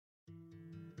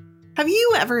Have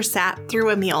you ever sat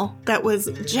through a meal that was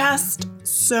just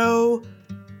so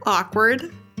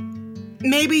awkward?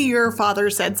 Maybe your father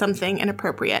said something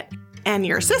inappropriate, and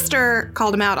your sister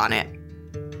called him out on it.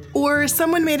 Or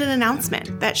someone made an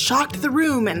announcement that shocked the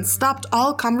room and stopped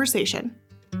all conversation.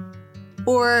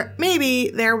 Or maybe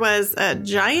there was a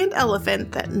giant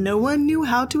elephant that no one knew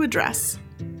how to address.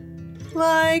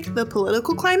 Like the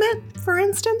political climate, for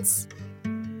instance.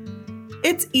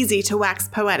 It's easy to wax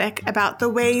poetic about the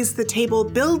ways the table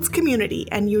builds community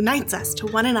and unites us to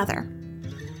one another.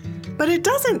 But it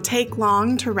doesn't take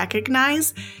long to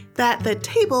recognize that the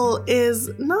table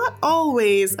is not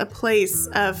always a place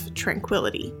of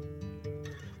tranquility.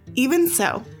 Even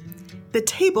so, the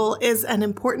table is an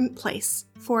important place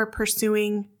for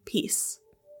pursuing peace.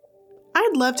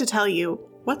 I'd love to tell you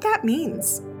what that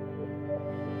means.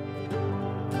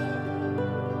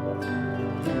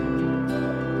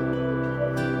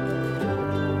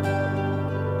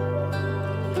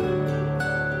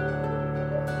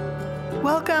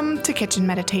 Welcome to Kitchen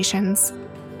Meditations,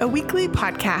 a weekly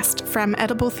podcast from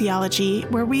Edible Theology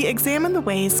where we examine the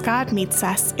ways God meets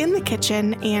us in the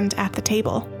kitchen and at the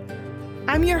table.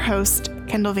 I'm your host,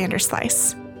 Kendall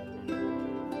Vanderslice.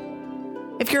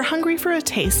 If you're hungry for a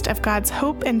taste of God's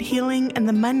hope and healing in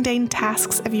the mundane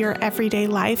tasks of your everyday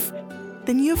life,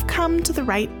 then you've come to the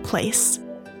right place.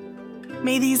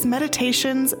 May these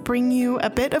meditations bring you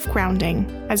a bit of grounding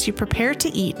as you prepare to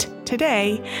eat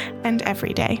today and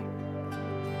every day.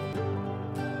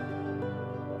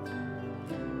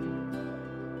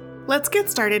 Let's get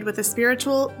started with a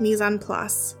spiritual mise en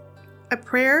place, a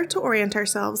prayer to orient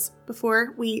ourselves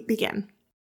before we begin.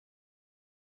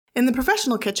 In the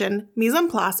professional kitchen, mise en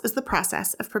place is the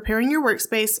process of preparing your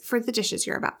workspace for the dishes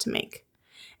you're about to make.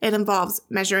 It involves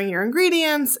measuring your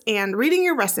ingredients and reading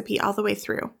your recipe all the way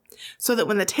through, so that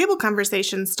when the table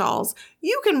conversation stalls,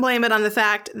 you can blame it on the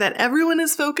fact that everyone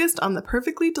is focused on the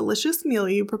perfectly delicious meal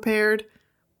you prepared.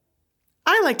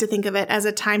 I like to think of it as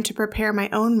a time to prepare my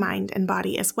own mind and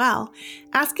body as well,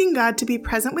 asking God to be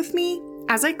present with me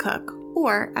as I cook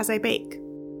or as I bake.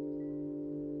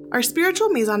 Our spiritual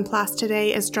mise en place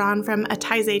today is drawn from a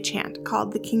Taizé chant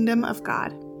called the Kingdom of God.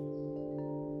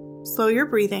 Slow your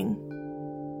breathing.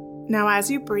 Now as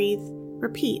you breathe,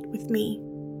 repeat with me.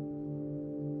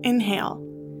 Inhale.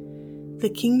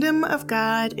 The kingdom of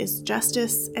God is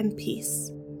justice and peace.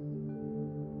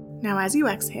 Now as you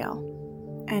exhale,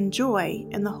 and joy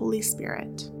in the Holy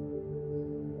Spirit.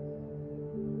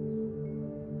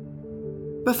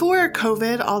 Before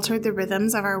COVID altered the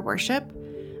rhythms of our worship,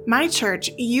 my church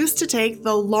used to take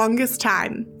the longest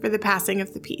time for the passing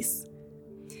of the peace.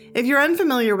 If you're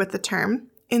unfamiliar with the term,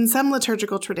 in some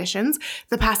liturgical traditions,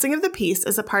 the passing of the peace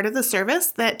is a part of the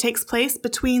service that takes place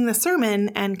between the sermon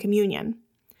and communion.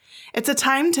 It's a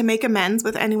time to make amends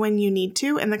with anyone you need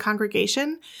to in the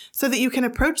congregation so that you can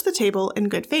approach the table in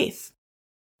good faith.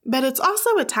 But it's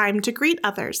also a time to greet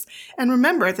others and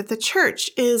remember that the church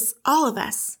is all of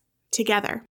us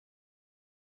together.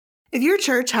 If your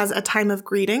church has a time of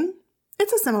greeting,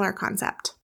 it's a similar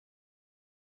concept.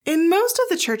 In most of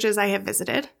the churches I have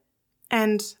visited,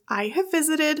 and I have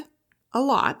visited a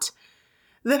lot,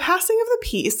 the passing of the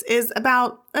peace is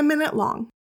about a minute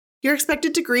long. You're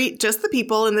expected to greet just the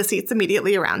people in the seats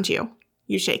immediately around you.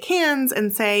 You shake hands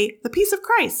and say, "The peace of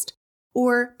Christ,"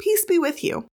 or "Peace be with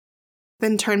you."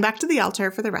 Then turn back to the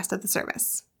altar for the rest of the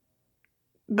service.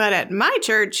 But at my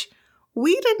church,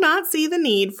 we did not see the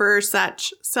need for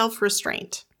such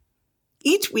self-restraint.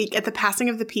 Each week at the passing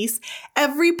of the peace,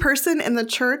 every person in the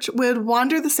church would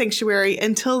wander the sanctuary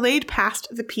until they'd passed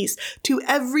the peace to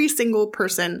every single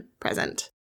person present.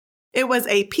 It was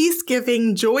a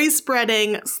peace-giving,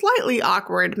 joy-spreading, slightly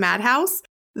awkward madhouse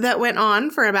that went on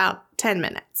for about 10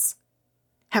 minutes.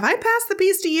 "Have I passed the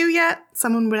peace to you yet?"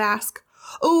 someone would ask.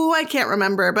 "Oh, I can't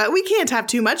remember, but we can't have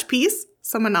too much peace,"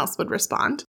 someone else would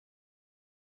respond.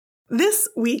 This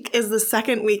week is the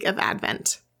second week of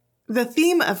Advent, the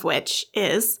theme of which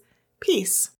is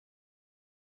peace.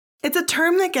 It's a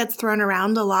term that gets thrown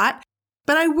around a lot,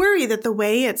 but I worry that the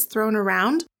way it's thrown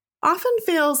around often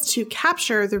fails to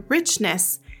capture the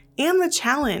richness and the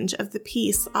challenge of the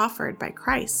peace offered by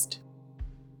Christ.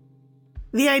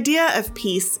 The idea of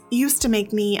peace used to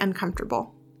make me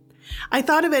uncomfortable. I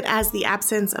thought of it as the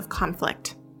absence of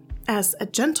conflict, as a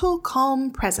gentle,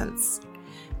 calm presence,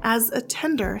 as a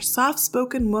tender,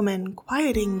 soft-spoken woman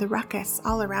quieting the ruckus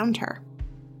all around her.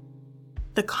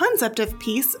 The concept of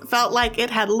peace felt like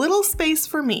it had little space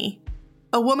for me,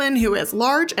 a woman who is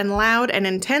large and loud and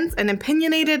intense and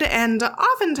opinionated and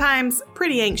oftentimes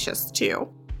pretty anxious too.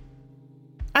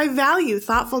 I value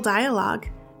thoughtful dialogue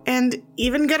and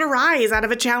even get a rise out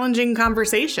of a challenging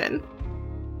conversation.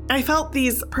 I felt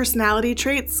these personality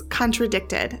traits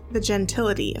contradicted the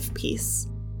gentility of peace.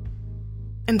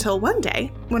 Until one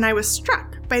day, when I was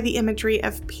struck by the imagery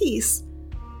of peace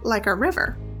like a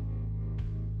river.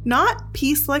 Not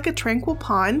peace like a tranquil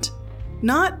pond,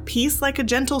 not peace like a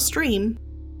gentle stream.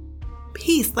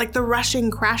 Peace like the rushing,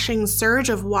 crashing surge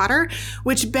of water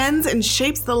which bends and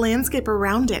shapes the landscape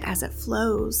around it as it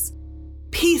flows.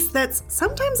 Peace that's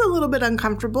sometimes a little bit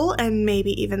uncomfortable and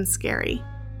maybe even scary.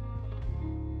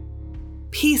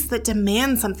 Peace that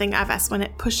demands something of us when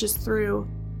it pushes through.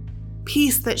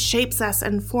 Peace that shapes us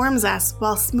and forms us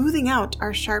while smoothing out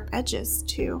our sharp edges,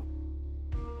 too.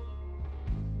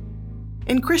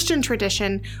 In Christian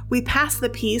tradition, we pass the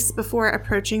peace before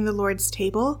approaching the Lord's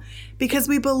table because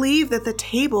we believe that the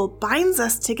table binds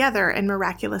us together in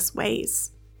miraculous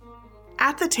ways.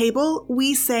 At the table,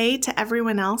 we say to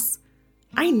everyone else,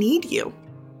 "I need you."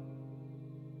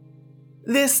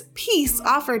 This peace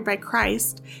offered by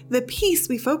Christ, the peace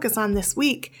we focus on this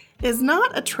week, is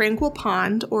not a tranquil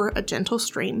pond or a gentle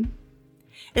stream.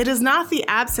 It is not the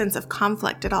absence of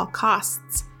conflict at all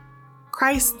costs.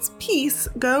 Christ's peace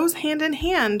goes hand in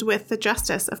hand with the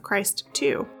justice of Christ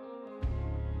too.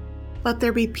 Let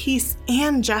there be peace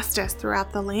and justice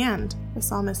throughout the land, the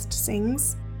psalmist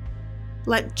sings.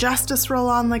 Let justice roll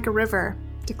on like a river,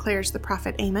 declares the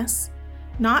prophet Amos,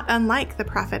 not unlike the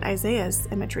prophet Isaiah's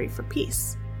imagery for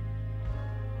peace.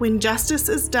 When justice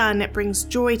is done, it brings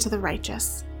joy to the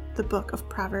righteous, the book of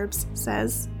Proverbs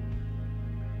says.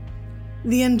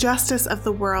 The injustice of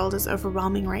the world is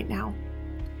overwhelming right now.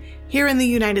 Here in the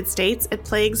United States, it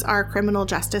plagues our criminal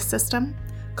justice system,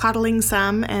 coddling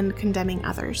some and condemning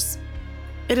others.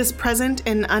 It is present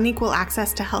in unequal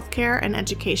access to healthcare and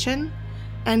education,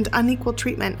 and unequal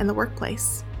treatment in the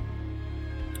workplace.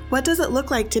 What does it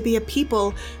look like to be a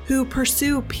people who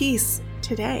pursue peace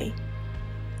today?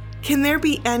 Can there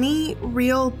be any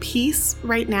real peace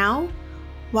right now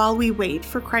while we wait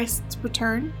for Christ's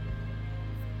return?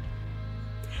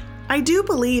 I do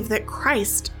believe that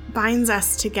Christ binds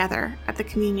us together at the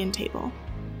communion table.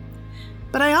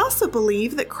 But I also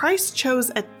believe that Christ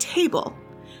chose a table,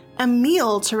 a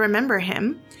meal to remember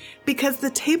him, because the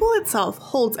table itself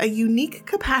holds a unique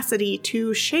capacity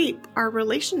to shape our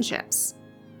relationships.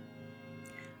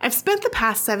 I've spent the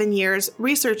past 7 years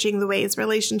researching the ways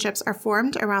relationships are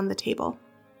formed around the table.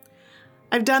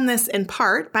 I've done this in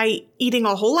part by eating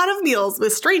a whole lot of meals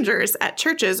with strangers at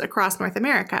churches across North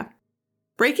America,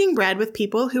 breaking bread with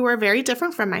people who are very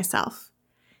different from myself,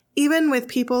 even with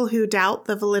people who doubt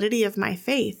the validity of my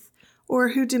faith or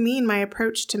who demean my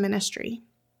approach to ministry.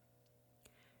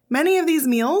 Many of these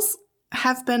meals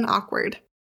have been awkward.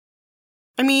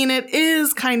 I mean, it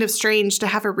is kind of strange to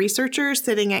have a researcher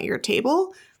sitting at your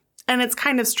table, and it's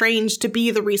kind of strange to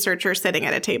be the researcher sitting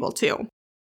at a table too.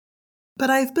 But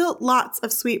I've built lots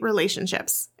of sweet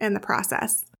relationships in the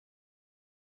process.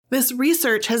 This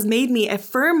research has made me a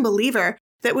firm believer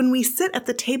that when we sit at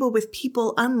the table with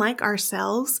people unlike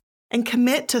ourselves and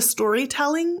commit to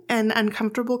storytelling and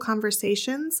uncomfortable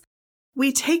conversations,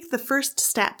 we take the first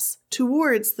steps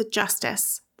towards the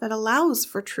justice that allows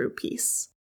for true peace.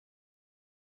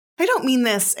 I don't mean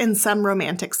this in some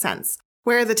romantic sense,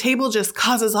 where the table just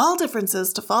causes all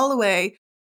differences to fall away.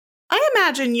 I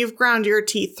imagine you've ground your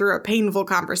teeth through a painful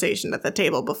conversation at the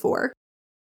table before.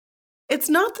 It's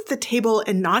not that the table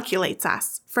inoculates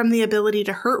us from the ability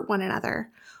to hurt one another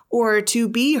or to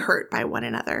be hurt by one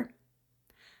another.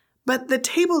 But the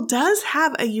table does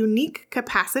have a unique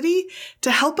capacity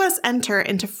to help us enter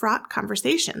into fraught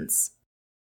conversations.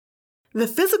 The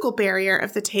physical barrier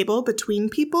of the table between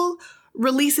people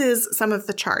releases some of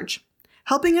the charge,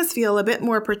 helping us feel a bit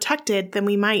more protected than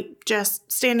we might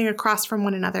just standing across from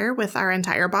one another with our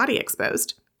entire body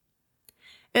exposed.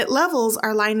 It levels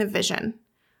our line of vision,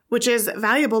 which is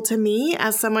valuable to me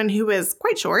as someone who is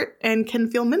quite short and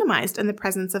can feel minimized in the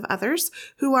presence of others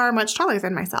who are much taller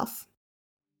than myself.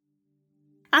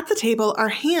 At the table, our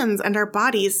hands and our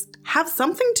bodies have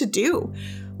something to do,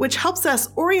 which helps us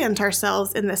orient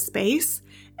ourselves in this space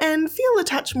and feel a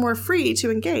touch more free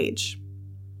to engage.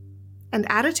 And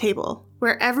at a table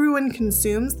where everyone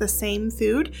consumes the same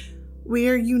food, we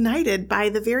are united by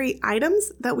the very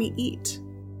items that we eat.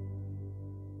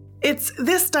 It's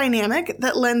this dynamic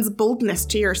that lends boldness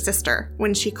to your sister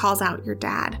when she calls out your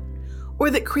dad,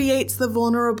 or that creates the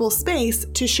vulnerable space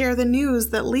to share the news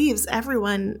that leaves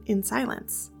everyone in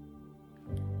silence.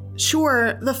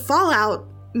 Sure, the fallout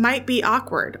might be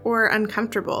awkward or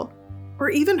uncomfortable, or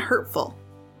even hurtful.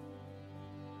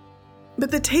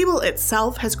 But the table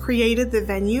itself has created the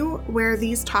venue where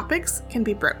these topics can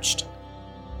be broached.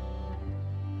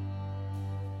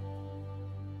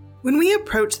 When we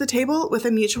approach the table with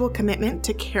a mutual commitment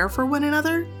to care for one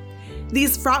another,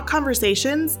 these fraught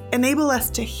conversations enable us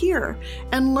to hear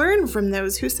and learn from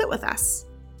those who sit with us.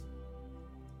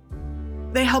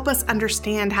 They help us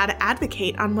understand how to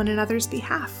advocate on one another's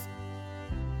behalf.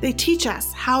 They teach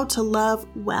us how to love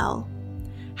well,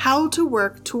 how to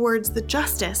work towards the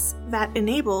justice that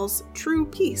enables true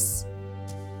peace.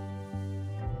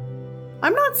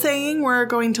 I'm not saying we're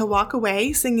going to walk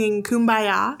away singing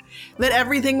Kumbaya, that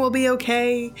everything will be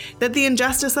okay, that the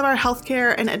injustice of our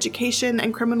healthcare and education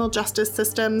and criminal justice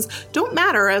systems don't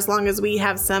matter as long as we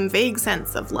have some vague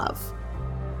sense of love.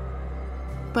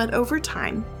 But over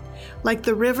time, like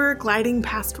the river gliding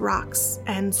past rocks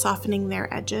and softening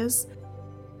their edges,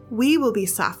 we will be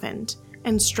softened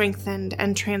and strengthened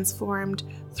and transformed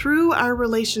through our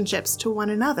relationships to one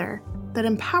another that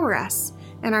empower us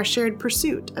in our shared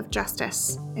pursuit of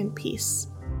justice and peace.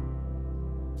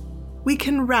 We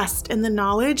can rest in the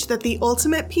knowledge that the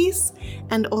ultimate peace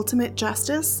and ultimate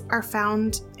justice are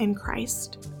found in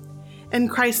Christ. In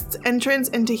Christ's entrance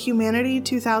into humanity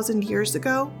 2,000 years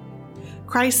ago,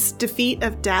 Christ's defeat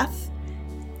of death,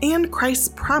 and Christ's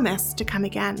promise to come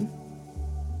again.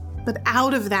 But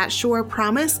out of that sure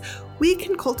promise, we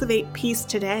can cultivate peace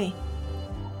today,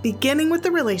 beginning with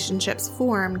the relationships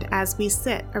formed as we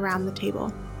sit around the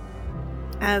table,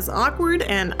 as awkward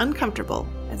and uncomfortable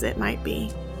as it might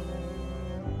be.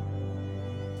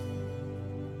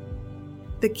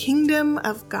 The kingdom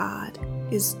of God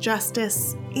is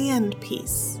justice and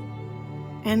peace,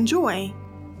 and joy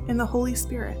in the Holy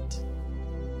Spirit.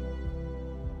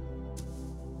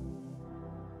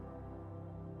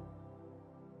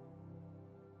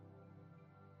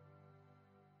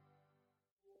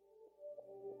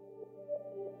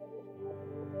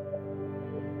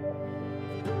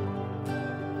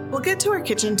 We'll get to our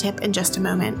kitchen tip in just a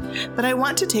moment, but I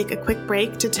want to take a quick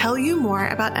break to tell you more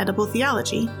about Edible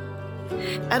Theology.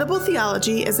 Edible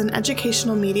Theology is an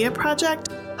educational media project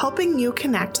helping you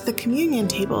connect the communion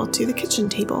table to the kitchen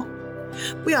table.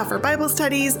 We offer Bible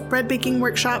studies, bread baking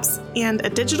workshops, and a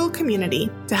digital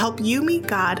community to help you meet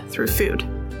God through food.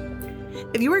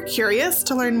 If you are curious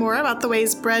to learn more about the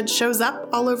ways bread shows up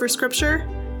all over Scripture,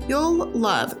 you'll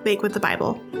love Bake with the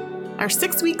Bible, our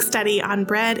 6-week study on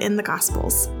bread in the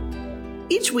Gospels.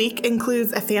 Each week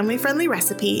includes a family-friendly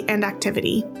recipe and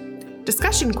activity,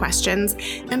 discussion questions,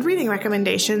 and reading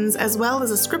recommendations, as well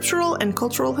as a scriptural and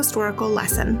cultural historical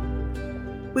lesson.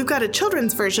 We've got a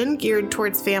children's version geared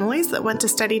towards families that want to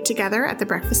study together at the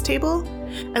breakfast table,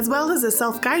 as well as a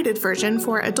self-guided version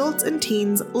for adults and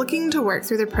teens looking to work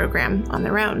through the program on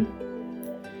their own.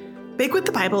 Bake with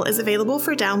the Bible is available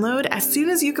for download as soon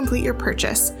as you complete your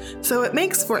purchase, so it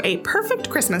makes for a perfect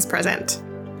Christmas present.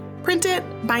 Print it,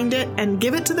 bind it, and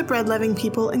give it to the bread-loving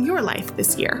people in your life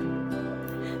this year.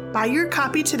 Buy your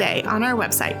copy today on our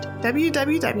website,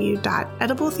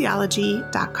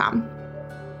 www.edibletheology.com.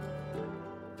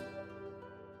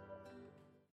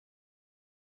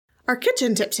 Our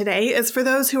kitchen tip today is for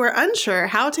those who are unsure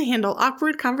how to handle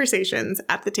awkward conversations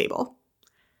at the table.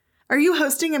 Are you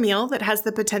hosting a meal that has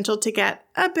the potential to get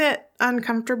a bit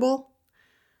uncomfortable?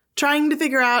 Trying to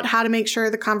figure out how to make sure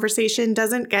the conversation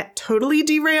doesn't get totally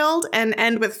derailed and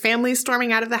end with families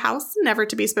storming out of the house, never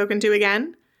to be spoken to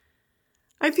again?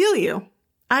 I feel you.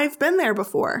 I've been there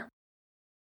before.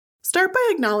 Start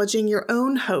by acknowledging your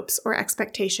own hopes or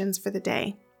expectations for the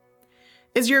day.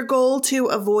 Is your goal to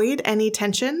avoid any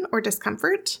tension or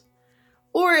discomfort?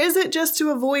 Or is it just to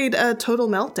avoid a total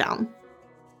meltdown?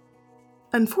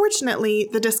 Unfortunately,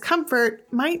 the discomfort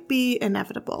might be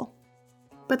inevitable.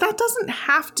 But that doesn't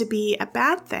have to be a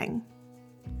bad thing.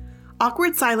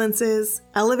 Awkward silences,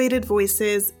 elevated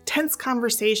voices, tense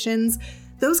conversations,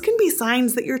 those can be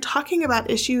signs that you're talking about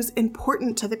issues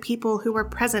important to the people who are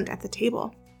present at the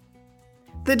table.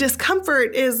 The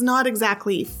discomfort is not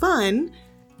exactly fun,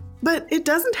 but it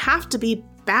doesn't have to be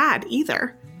bad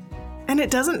either. And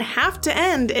it doesn't have to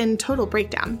end in total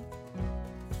breakdown.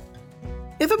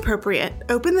 If appropriate,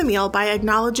 open the meal by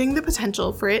acknowledging the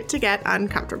potential for it to get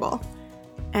uncomfortable.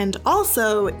 And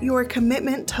also your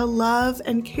commitment to love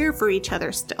and care for each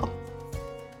other still.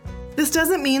 This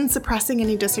doesn't mean suppressing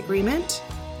any disagreement.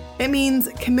 It means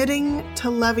committing to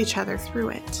love each other through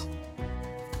it.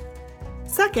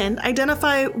 Second,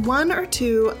 identify 1 or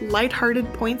 2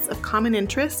 lighthearted points of common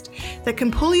interest that can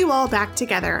pull you all back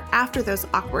together after those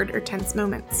awkward or tense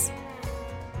moments.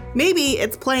 Maybe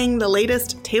it's playing the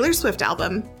latest Taylor Swift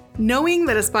album, knowing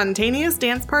that a spontaneous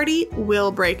dance party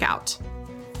will break out.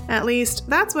 At least,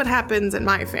 that's what happens in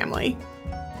my family.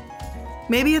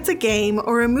 Maybe it's a game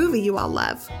or a movie you all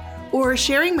love, or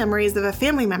sharing memories of a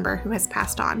family member who has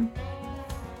passed on.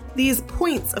 These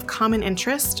points of common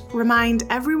interest remind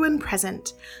everyone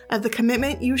present of the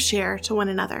commitment you share to one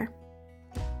another.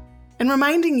 In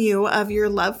reminding you of your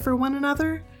love for one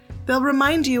another, they'll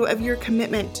remind you of your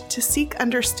commitment to seek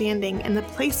understanding in the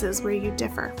places where you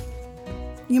differ.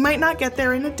 You might not get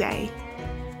there in a day,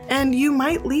 and you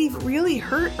might leave really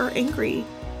hurt or angry,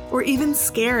 or even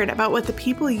scared about what the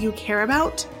people you care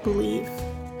about believe.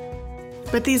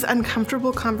 But these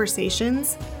uncomfortable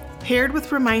conversations, paired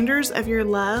with reminders of your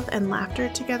love and laughter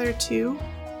together too,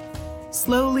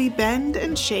 slowly bend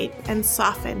and shape and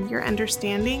soften your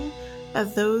understanding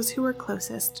of those who are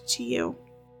closest to you.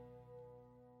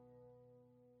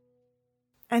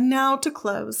 And now to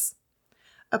close,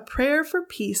 a prayer for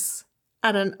peace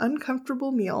at an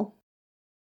uncomfortable meal.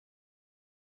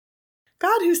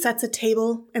 God, who sets a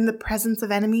table in the presence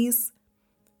of enemies,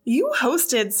 you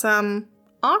hosted some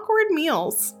awkward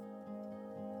meals.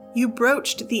 You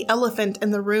broached the elephant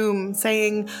in the room,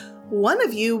 saying, "One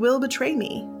of you will betray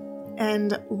me,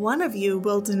 and one of you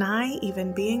will deny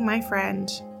even being my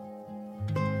friend."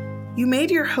 You made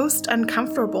your host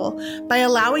uncomfortable by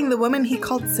allowing the woman he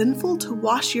called sinful to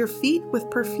wash your feet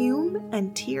with perfume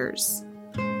and tears.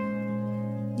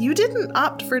 You didn't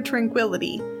opt for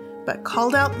tranquility, but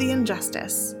called out the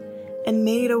injustice and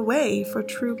made a way for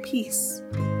true peace,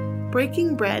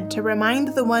 breaking bread to remind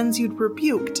the ones you'd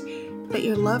rebuked that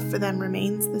your love for them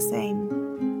remains the same.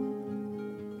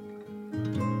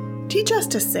 Teach us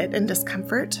to sit in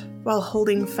discomfort while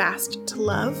holding fast to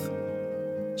love.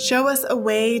 Show us a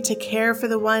way to care for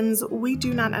the ones we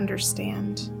do not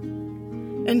understand,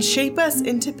 and shape us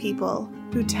into people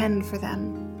who tend for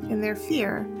them in their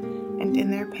fear and in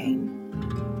their pain.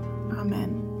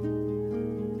 Amen.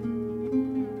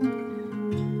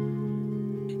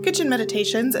 Kitchen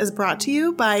Meditations is brought to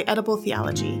you by Edible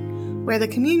Theology, where the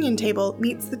communion table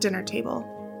meets the dinner table.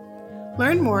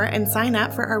 Learn more and sign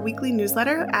up for our weekly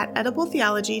newsletter at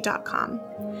edibletheology.com.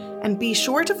 And be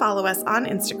sure to follow us on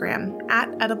Instagram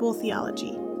at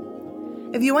edibletheology.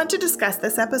 If you want to discuss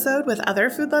this episode with other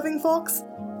food-loving folks,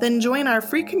 then join our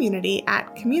free community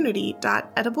at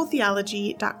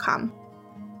community.edibletheology.com.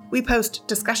 We post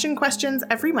discussion questions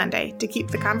every Monday to keep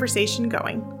the conversation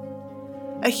going.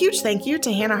 A huge thank you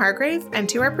to Hannah Hargrave and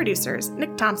to our producers,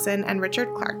 Nick Thompson and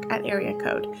Richard Clark at Area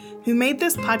Code, who made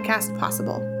this podcast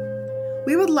possible.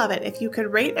 We would love it if you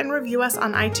could rate and review us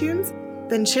on iTunes,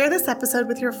 then share this episode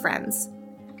with your friends.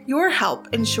 Your help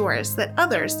ensures that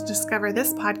others discover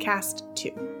this podcast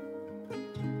too.